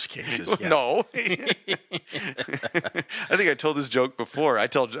 In most cases, yeah. No. I think I told this joke before. I'm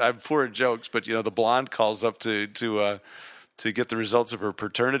poor at jokes, but the blonde calls up to get the results of her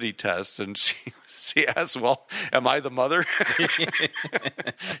paternity test, and she asks, "Well, am I the mother?"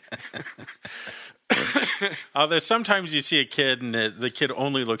 There's sometimes you see a kid and the kid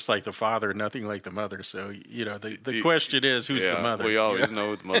only looks like the father, nothing like the mother. So the question is, who's the mother? We always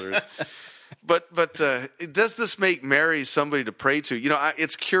know who the mother is. But does this make Mary somebody to pray to?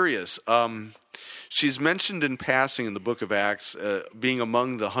 It's curious. She's mentioned in passing in the book of Acts, being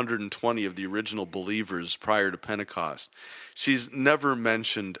among the 120 of the original believers prior to Pentecost. She's never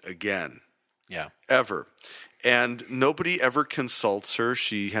mentioned again. Yeah. Ever. And nobody ever consults her.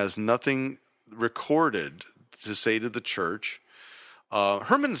 She has nothing recorded to say to the church.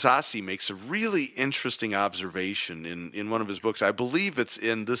 Herman Zassi makes a really interesting observation in one of his books. I believe it's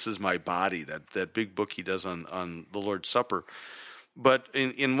in This Is My Body, that big book he does on the Lord's Supper. But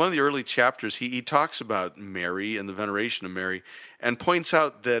in one of the early chapters, he talks about Mary and the veneration of Mary and points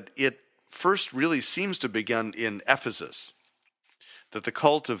out that it first really seems to begin in Ephesus, that the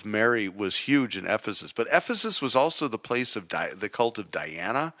cult of Mary was huge in Ephesus. But Ephesus was also the place of the cult of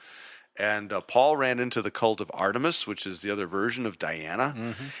Diana. And Paul ran into the cult of Artemis, which is the other version of Diana.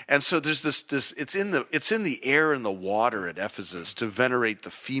 Mm-hmm. And so there's this it's in the air and the water at Ephesus to venerate the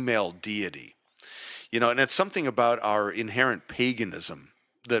female deity. And it's something about our inherent paganism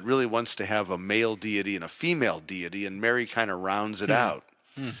that really wants to have a male deity and a female deity, and Mary kind of rounds it out.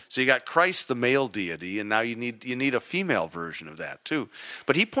 Mm. So you got Christ, the male deity, and now you need a female version of that too.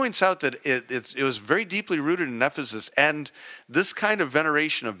 But he points out that it was very deeply rooted in Ephesus, and this kind of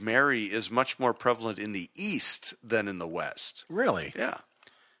veneration of Mary is much more prevalent in the East than in the West. Really? Yeah.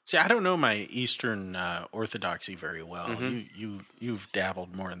 See, I don't know my Eastern Orthodoxy very well. Mm-hmm. You've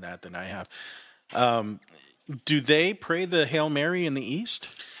dabbled more in that than I have. Do they pray the Hail Mary in the East?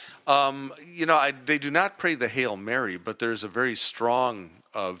 They do not pray the Hail Mary, but there's a very strong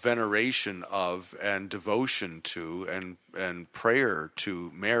veneration of and devotion to and prayer to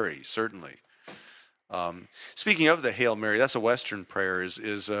Mary, certainly. Speaking of the Hail Mary, that's a Western prayer.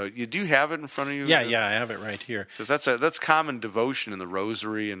 Do you have it in front of you? Yeah, I have it right here. Because that's common devotion in the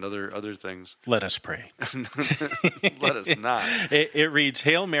Rosary and other things. Let us pray. Let us not. It reads,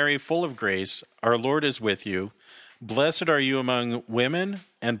 "Hail Mary, full of grace, our Lord is with you. Blessed are you among women,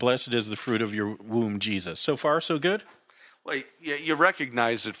 and blessed is the fruit of your womb, Jesus." So far, so good? Well, you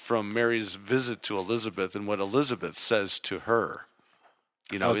recognize it from Mary's visit to Elizabeth and what Elizabeth says to her,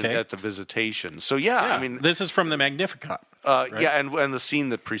 at the visitation. So, I mean... This is from the Magnificat. Right? Yeah, and the scene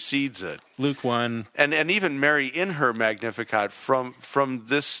that precedes it. Luke 1. And even Mary in her Magnificat, from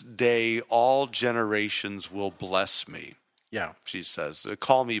this day all generations will bless me. Yeah. She says,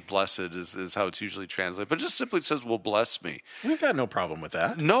 "Call me blessed" is how it's usually translated. But it just simply says, "will bless me." We've got no problem with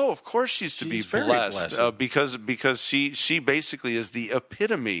that. No, of course she's to be blessed. Because she basically is the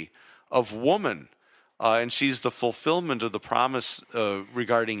epitome of woman. And she's the fulfillment of the promise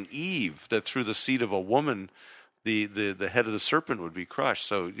regarding Eve, that through the seed of a woman, the head of the serpent would be crushed.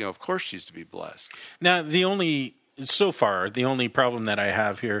 So, of course she's to be blessed. Now, the only problem that I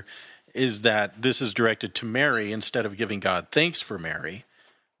have here is that this is directed to Mary instead of giving God thanks for Mary,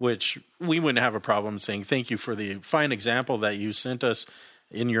 which we wouldn't have a problem saying, "Thank you for the fine example that you sent us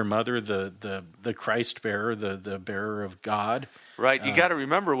in your mother the Christ bearer, the bearer of God. Right. You got to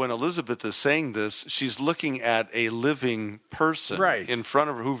remember when Elizabeth is saying this, she's looking at a living person in front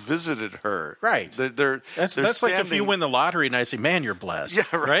of her who visited her. Right. That's like if you win the lottery and I say, man, you're blessed. Yeah,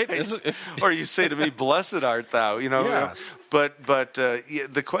 right. Or you say to me, blessed art thou, Yeah. But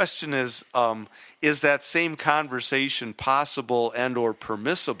the question is that same conversation possible and or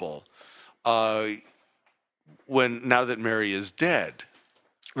permissible now that Mary is dead?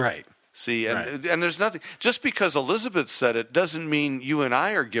 Right. See, and there's nothing. Just because Elizabeth said it doesn't mean you and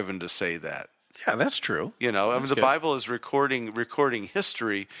I are given to say that. Yeah, that's true. The Bible is recording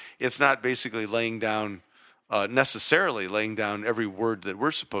history. It's not basically necessarily laying down every word that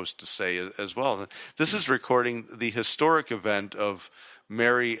we're supposed to say as well. This is recording the historic event of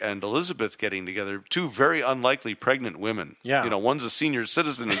Mary and Elizabeth getting together, two very unlikely pregnant women. Yeah. One's a senior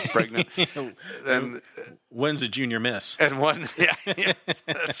citizen who's pregnant. and one's a junior miss. And one,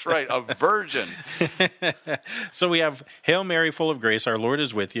 that's right, a virgin. So we have, Hail Mary, full of grace, our Lord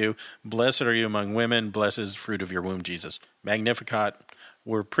is with you. Blessed are you among women. Blessed is the fruit of your womb, Jesus. Magnificat.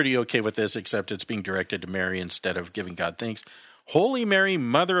 We're pretty okay with this, except it's being directed to Mary instead of giving God thanks. Holy Mary,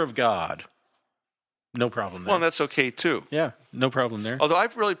 Mother of God. No problem there. Well, that's okay too. Yeah, no problem there. Although I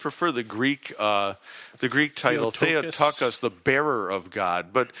really prefer the Greek title Theotokos, the bearer of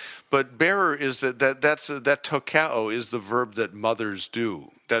God. But bearer is that tokao is the verb that mothers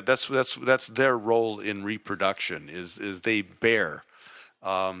do. That's their role in reproduction is they bear,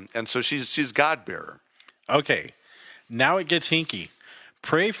 and so she's God bearer. Okay, now it gets hinky.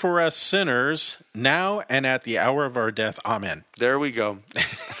 Pray for us sinners, now and at the hour of our death. Amen. There we go.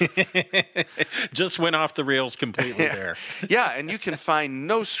 Just went off the rails completely there. Yeah, and you can find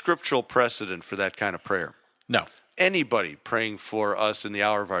no scriptural precedent for that kind of prayer. No. Anybody praying for us in the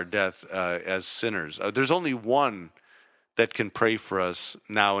hour of our death as sinners. There's only one that can pray for us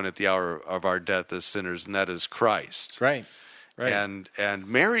now and at the hour of our death as sinners, and that is Christ. Right. And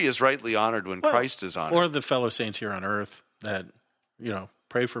Mary is rightly honored when Christ is honored. Or the fellow saints here on earth that,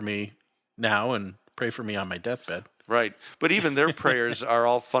 pray for me now and pray for me on my deathbed. Right. But even their prayers are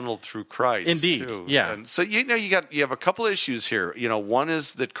all funneled through Christ. Indeed. Too. Yeah. And so you have a couple of issues here. One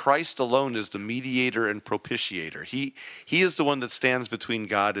is that Christ alone is the mediator and propitiator. He is the one that stands between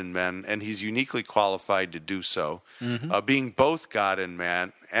God and men, and he's uniquely qualified to do so, being both God and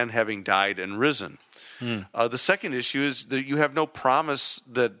man and having died and risen. The second issue is that you have no promise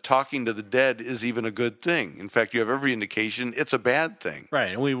that talking to the dead is even a good thing. In fact, you have every indication it's a bad thing.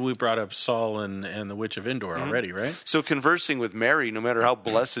 Right, and we brought up Saul and the Witch of Endor already, right? So conversing with Mary, no matter how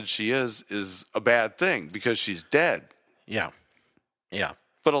blessed she is a bad thing because she's dead. Yeah.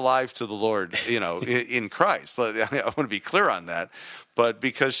 But alive to the Lord, in Christ. I want to be clear on that. But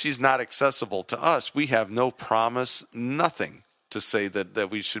because she's not accessible to us, we have no promise, nothing to say that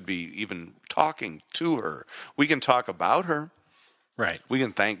we should be even talking to her. We can talk about her. Right. We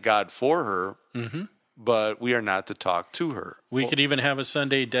can thank God for her, but we are not to talk to her. We could even have a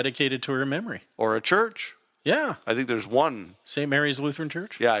Sunday dedicated to her memory. Or a church. Yeah. I think there's one. St. Mary's Lutheran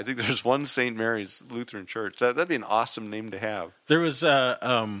Church? Yeah, I think there's one St. Mary's Lutheran Church. That'd be an awesome name to have. There was,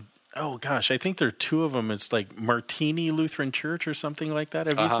 I think there are two of them. It's like Martini Lutheran Church or something like that.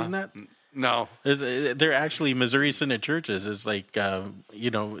 Have you seen that? No. They're actually Missouri Synod churches. It's like,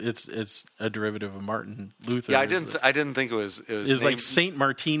 it's a derivative of Martin Luther. Yeah, I didn't think it was It's like St.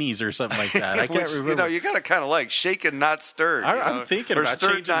 Martini's or something like that. I can't remember. You got to kind of like shaken, not stirred. I'm thinking or about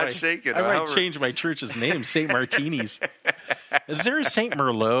stirred, changing not shaken. I might change my church's name, St. Martini's. Is there a St.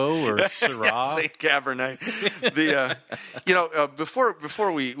 Merlot or Syrah? St. Cabernet.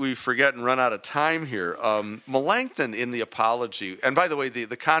 Before we forget and run out of time here, Melanchthon in the Apology, and by the way,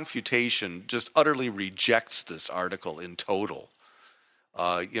 the Confutation just utterly rejects this article in total.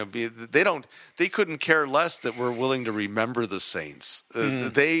 They couldn't care less that we're willing to remember the saints.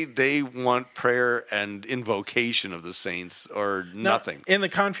 They want prayer and invocation of the saints or nothing. Now, in the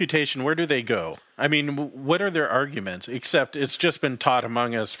Confutation, where do they go? I mean, what are their arguments? Except it's just been taught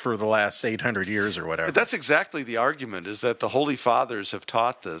among us for the last 800 years or whatever. That's exactly the argument, is that the Holy Fathers have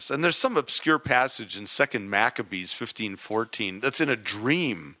taught this. And there's some obscure passage in 2 Maccabees 15:14 that's in a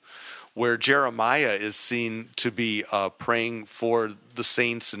dream where Jeremiah is seen to be praying for the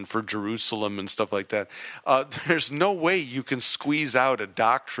saints and for Jerusalem and stuff like that. There's no way you can squeeze out a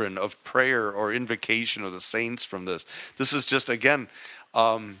doctrine of prayer or invocation of the saints from this. This is just, again...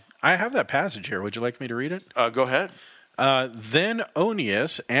 I have that passage here. Would you like me to read it? Go ahead. Then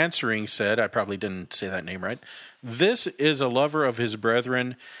Onias answering said, I probably didn't say that name right, "This is a lover of his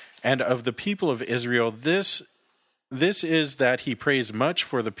brethren and of the people of Israel. This is that he prays much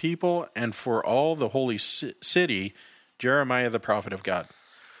for the people and for all the holy city, Jeremiah the prophet of God."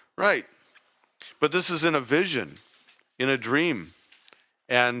 Right. But this is in a vision, in a dream.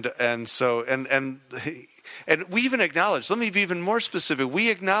 And we even acknowledge, let me be even more specific, we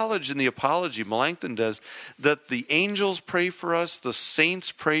acknowledge in the apology, Melanchthon does, that the angels pray for us, the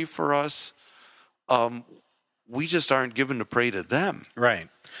saints pray for us. We just aren't given to pray to them. Right.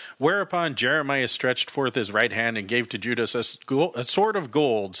 Whereupon Jeremiah stretched forth his right hand and gave to Judas a sword of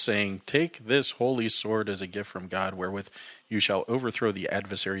gold, saying, "Take this holy sword as a gift from God, wherewith you shall overthrow the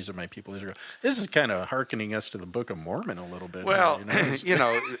adversaries of my people Israel." This is kind of hearkening us to the Book of Mormon a little bit. Well, and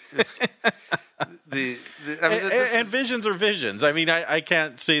visions are visions. I mean, I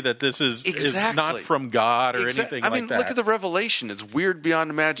can't say that this is not from God or anything like that. Look at the Revelation. It's weird beyond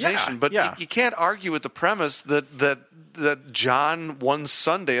imagination. But you can't argue with the premise that John one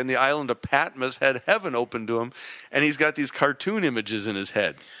Sunday on the island of Patmos had heaven open to him, and he's got these cartoon images in his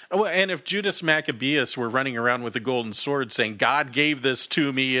head. Oh, and if Judas Maccabeus were running around with a golden sword saying, "God gave this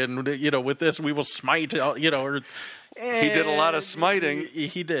to me, and with this we will smite," or he did a lot of smiting.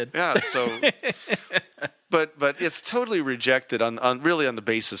 He did. Yeah. So, but it's totally rejected on the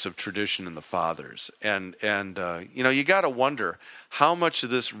basis of tradition and the fathers, and you got to wonder how much of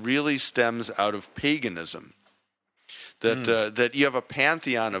this really stems out of paganism. That you have a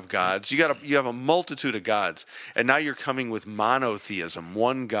pantheon of gods, you have a multitude of gods, and now you're coming with monotheism,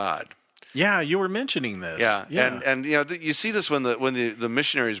 one God. Yeah, you were mentioning this. Yeah. And you see this when the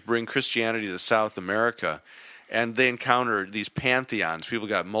missionaries bring Christianity to South America, and they encounter these pantheons. People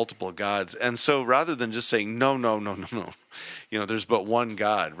got multiple gods, and so rather than just saying no, there's but one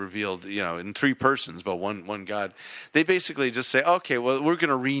God revealed, in three persons, but one God, they basically just say, okay, well, we're going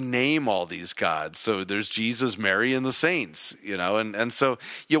to rename all these gods. So there's Jesus, Mary, and the saints, and so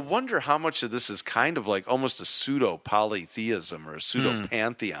you wonder how much of this is kind of like almost a pseudo polytheism or a pseudo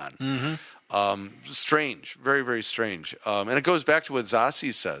pantheon. Mm-hmm. Strange, very, very strange. And it goes back to what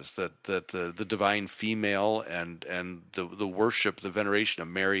Zassi says, that the divine female and the worship, the veneration of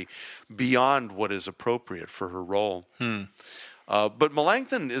Mary beyond what is appropriate for her role. But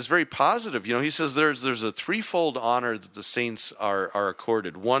Melanchthon is very positive. He says there's a threefold honor that the saints are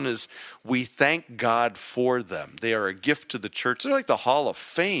accorded. One is we thank God for them. They are a gift to the church. They're like the Hall of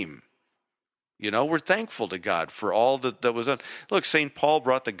Fame. We're thankful to God for all that was done. Look, St. Paul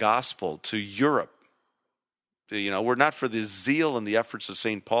brought the gospel to Europe. We're not for the zeal and the efforts of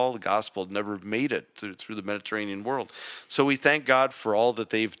St. Paul. The gospel never made it through the Mediterranean world. So we thank God for all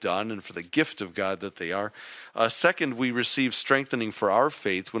that they've done and for the gift of God that they are. Second, we receive strengthening for our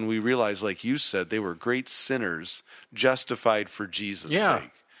faith when we realize, like you said, they were great sinners justified for Jesus'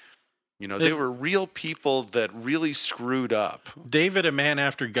 sake. They were real people that really screwed up. David, a man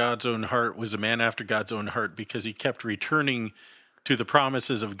after God's own heart, was a man after God's own heart because he kept returning to the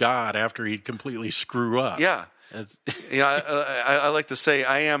promises of God after he'd completely screw up. Yeah. I like to say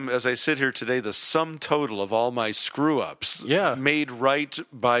I am, as I sit here today, the sum total of all my screw-ups. Yeah. Made right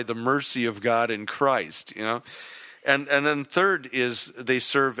by the mercy of God in Christ, And then third is they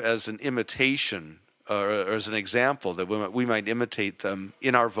serve as an imitation or as an example that we might imitate them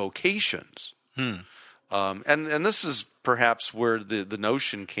in our vocations. And this is perhaps where the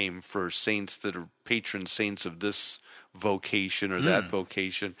notion came for saints that are patron saints of this vocation or that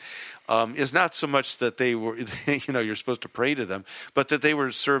vocation, is not so much that they were, you're supposed to pray to them, but that they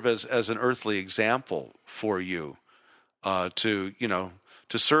were serve as an earthly example for you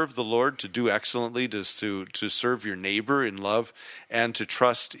to serve the Lord, to do excellently, to serve your neighbor in love, and to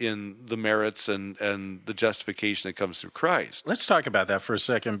trust in the merits and the justification that comes through Christ. Let's talk about that for a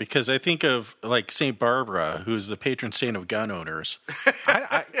second, because I think of like St. Barbara, who's the patron saint of gun owners.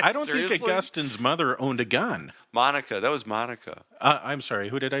 I don't think Augustine's mother owned a gun. Monica, that was Monica. I'm sorry,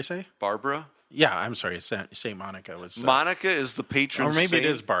 who did I say? Barbara? Yeah, I'm sorry, St. Monica was... Monica is the patron saint. Or maybe it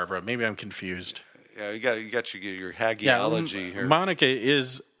is Barbara. Maybe I'm confused. Yeah, you got your hagiology here. Monica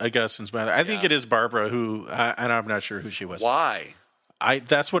is Augustine's mother. I think it is Barbara who, and I'm not sure who she was. Why?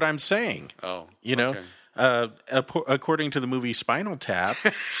 That's what I'm saying. Oh, according to the movie Spinal Tap,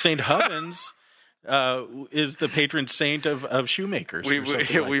 St. Hubbins is the patron saint of shoemakers.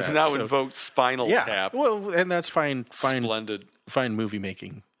 We've now invoked Spinal Tap. Well, and that's fine. Splendid. Fine movie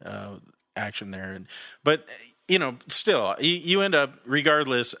making action there, but. Still, you end up,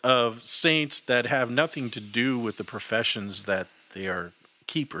 regardless of saints that have nothing to do with the professions that they are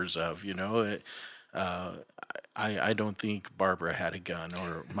keepers of, I don't think Barbara had a gun,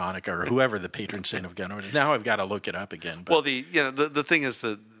 or Monica, or whoever the patron saint of gun owners. Now I've got to look it up again. But. Well, the thing is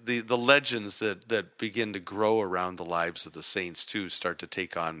the legends that begin to grow around the lives of the saints too start to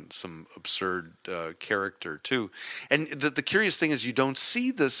take on some absurd character too. And the curious thing is you don't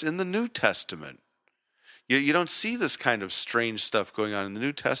see this in the New Testament. You don't see this kind of strange stuff going on in the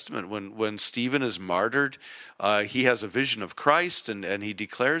New Testament. When Stephen is martyred, he has a vision of Christ and he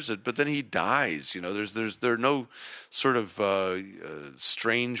declares it, but then he dies. There are no sort of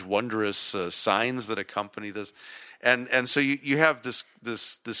strange, wondrous signs that accompany this, and so you have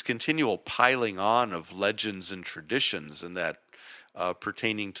this continual piling on of legends and traditions and that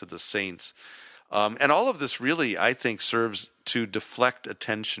pertaining to the saints. And all of this really, I think, serves to deflect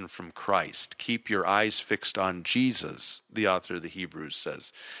attention from Christ. Keep your eyes fixed on Jesus, the author of the Hebrews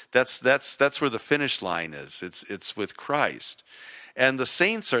says. That's where the finish line is. It's with Christ. And the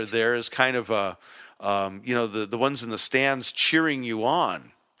saints are there as kind of the ones in the stands cheering you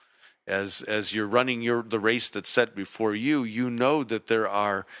on. As you're running the race that's set before you, you know that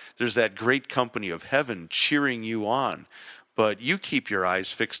there's that great company of heaven cheering you on. But you keep your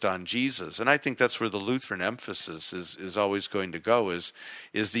eyes fixed on Jesus. And I think that's where the Lutheran emphasis is always going to go, is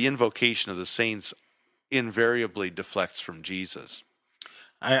the invocation of the saints invariably deflects from Jesus.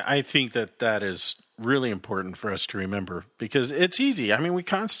 I think that is really important for us to remember, because it's easy. I mean, we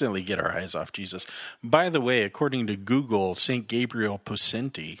constantly get our eyes off Jesus. By the way, according to Google, St. Gabriel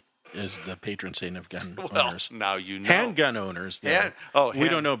Possenti is the patron saint of gun owners. Now you know. Handgun owners, though. We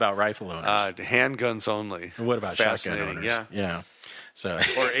don't know about rifle owners. Handguns only. And what about shotgun owners? Yeah. So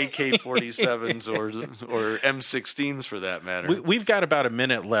or AK-47s or M16s for that matter. We've got about a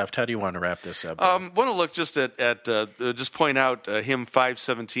minute left. How do you want to wrap this up? Want to look just at just point out hymn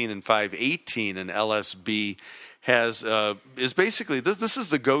 517 and 518 in LSB is basically this is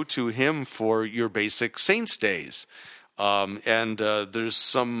the go-to hymn for your basic saints days. And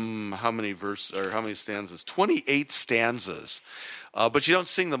there's how many stanzas? 28 stanzas. But you don't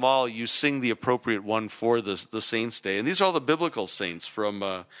sing them all. You sing the appropriate one for the Saints' Day. And these are all the biblical saints from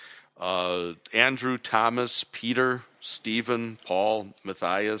Andrew, Thomas, Peter, Stephen, Paul,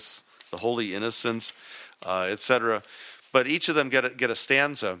 Matthias, the Holy Innocents, etc. But each of them get a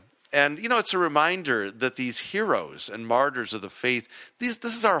stanza. And, it's a reminder that these heroes and martyrs of the faith, this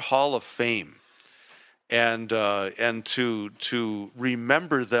is our hall of fame. And to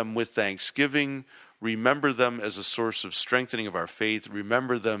remember them with thanksgiving, remember them as a source of strengthening of our faith,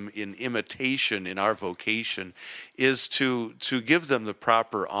 remember them in imitation in our vocation, is to give them the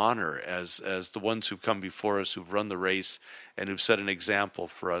proper honor as the ones who've come before us, who've run the race, and who've set an example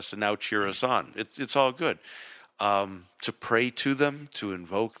for us, and now cheer us on. It's all good. To pray to them, to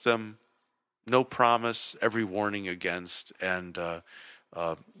invoke them, no promise, every warning against, and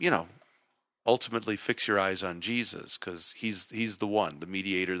ultimately fix your eyes on Jesus, because he's the one, the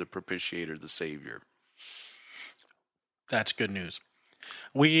mediator, the propitiator, the Savior. That's good news.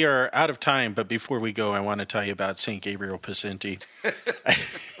 We are out of time, but before we go, I want to tell you about St. Gabriel Possenti.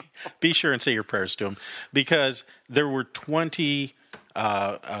 Be sure and say your prayers to him, because there were 20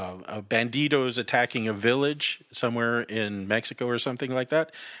 bandidos attacking a village somewhere in Mexico or something like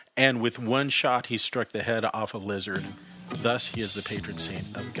that, and with one shot he struck the head off a lizard. Thus, he is the patron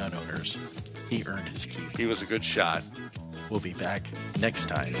saint of gun owners. He earned his keep. He was a good shot. We'll be back next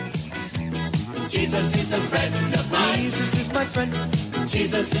time. Jesus is a friend of mine. Jesus is my friend.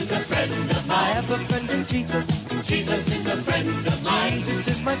 Jesus is a friend of mine. I have a friend in Jesus. Jesus is a friend of mine. Jesus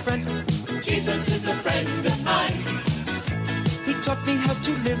is my friend. Jesus is a friend of mine. He taught me how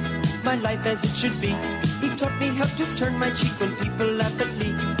to live my life as it should be. He taught me how to turn my cheek when people laugh at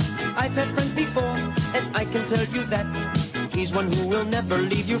me. I've had friends before, and I can tell you that he's one who will never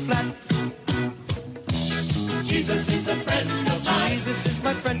leave you flat. Jesus is a friend of mine. Jesus is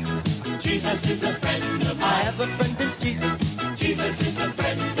my friend. Jesus is a friend of mine. I have a friend in Jesus. Jesus is a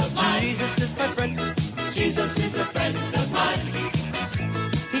friend of mine. Jesus is my friend. Jesus is a friend of mine.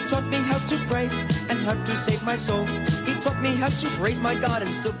 He taught me how to pray and how to save my soul. He taught me how to praise my God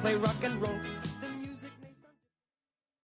and still play rock and roll.